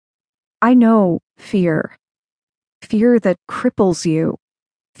I know fear. Fear that cripples you.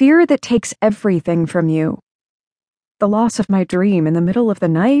 Fear that takes everything from you. The loss of my dream in the middle of the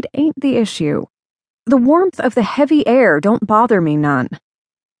night ain't the issue. The warmth of the heavy air don't bother me none.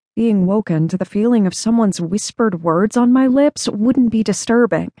 Being woken to the feeling of someone's whispered words on my lips wouldn't be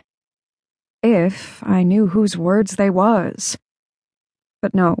disturbing. If I knew whose words they was.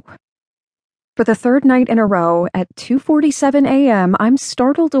 But no. For the third night in a row, at 2:47 a.m., I'm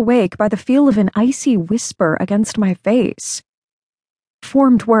startled awake by the feel of an icy whisper against my face.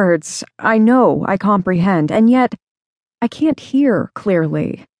 Formed words, I know I comprehend, and yet I can't hear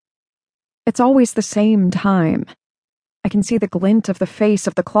clearly. It's always the same time. I can see the glint of the face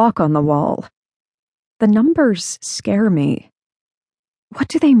of the clock on the wall. The numbers scare me. What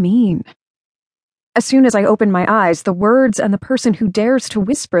do they mean? As soon as I open my eyes, the words and the person who dares to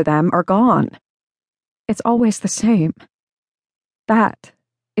whisper them are gone. It's always the same. That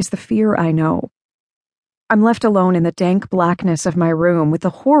is the fear I know. I'm left alone in the dank blackness of my room with the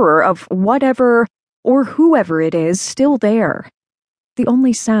horror of whatever or whoever it is still there. The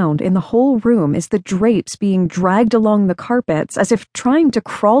only sound in the whole room is the drapes being dragged along the carpets as if trying to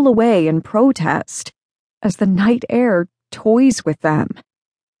crawl away in protest, as the night air toys with them.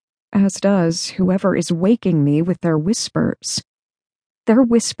 As does whoever is waking me with their whispers. Their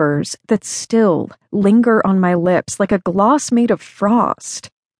whispers that still linger on my lips like a gloss made of frost.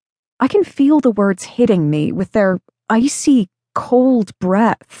 I can feel the words hitting me with their icy, cold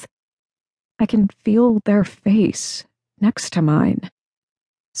breath. I can feel their face next to mine.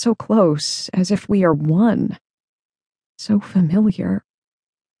 So close, as if we are one. So familiar.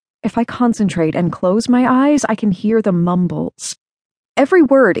 If I concentrate and close my eyes, I can hear the mumbles. Every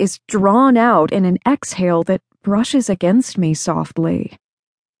word is drawn out in an exhale that brushes against me softly.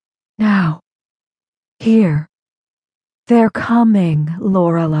 Now. Here. They're coming,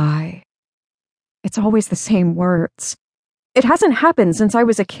 Lorelei. It's always the same words. It hasn't happened since I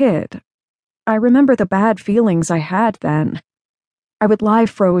was a kid. I remember the bad feelings I had then. I would lie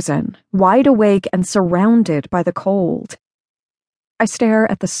frozen, wide awake and surrounded by the cold. I stare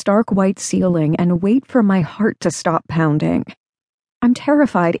at the stark white ceiling and wait for my heart to stop pounding. I'm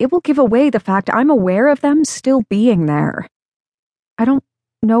terrified it will give away the fact I'm aware of them still being there. I don't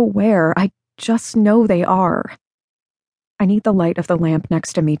know where, I just know they are. I need the light of the lamp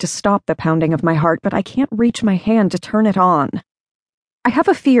next to me to stop the pounding of my heart, but I can't reach my hand to turn it on. I have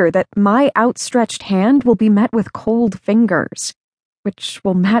a fear that my outstretched hand will be met with cold fingers, which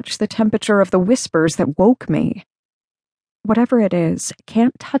will match the temperature of the whispers that woke me. Whatever it is,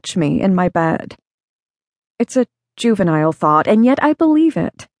 can't touch me in my bed. It's a juvenile thought, and yet I believe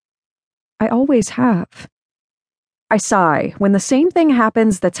it. I always have. I sigh when the same thing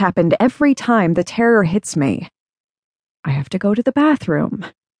happens that's happened every time the terror hits me. I have to go to the bathroom.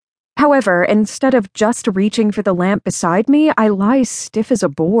 However, instead of just reaching for the lamp beside me, I lie stiff as a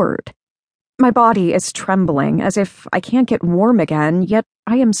board. My body is trembling as if I can't get warm again, yet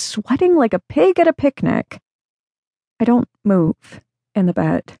I am sweating like a pig at a picnic. I don't move in the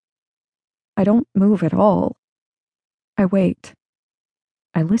bed. I don't move at all. I wait.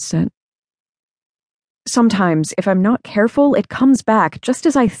 I listen. Sometimes, if I'm not careful, it comes back just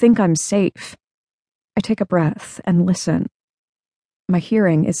as I think I'm safe. I take a breath and listen. My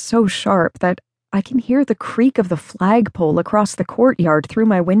hearing is so sharp that I can hear the creak of the flagpole across the courtyard through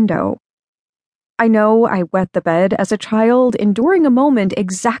my window. I know I wet the bed as a child, enduring a moment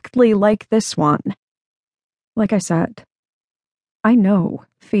exactly like this one. Like I said, I know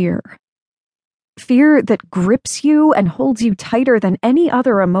fear. Fear that grips you and holds you tighter than any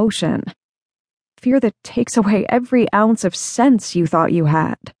other emotion. Fear that takes away every ounce of sense you thought you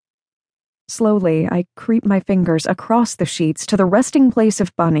had. Slowly, I creep my fingers across the sheets to the resting place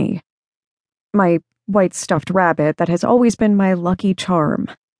of Bunny, my white stuffed rabbit that has always been my lucky charm.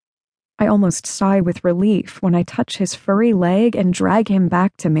 I almost sigh with relief when I touch his furry leg and drag him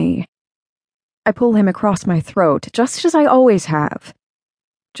back to me. I pull him across my throat, just as I always have.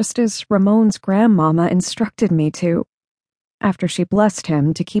 Just as Ramon's grandmama instructed me to, after she blessed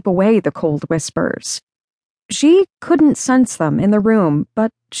him to keep away the cold whispers. She couldn't sense them in the room,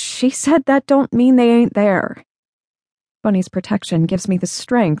 but she said that don't mean they ain't there. Bunny's protection gives me the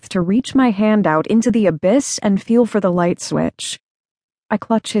strength to reach my hand out into the abyss and feel for the light switch. I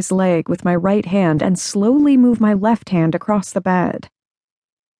clutch his leg with my right hand and slowly move my left hand across the bed.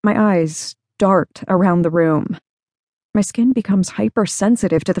 My eyes dart around the room. My skin becomes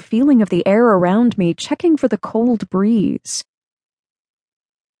hypersensitive to the feeling of the air around me, checking for the cold breeze.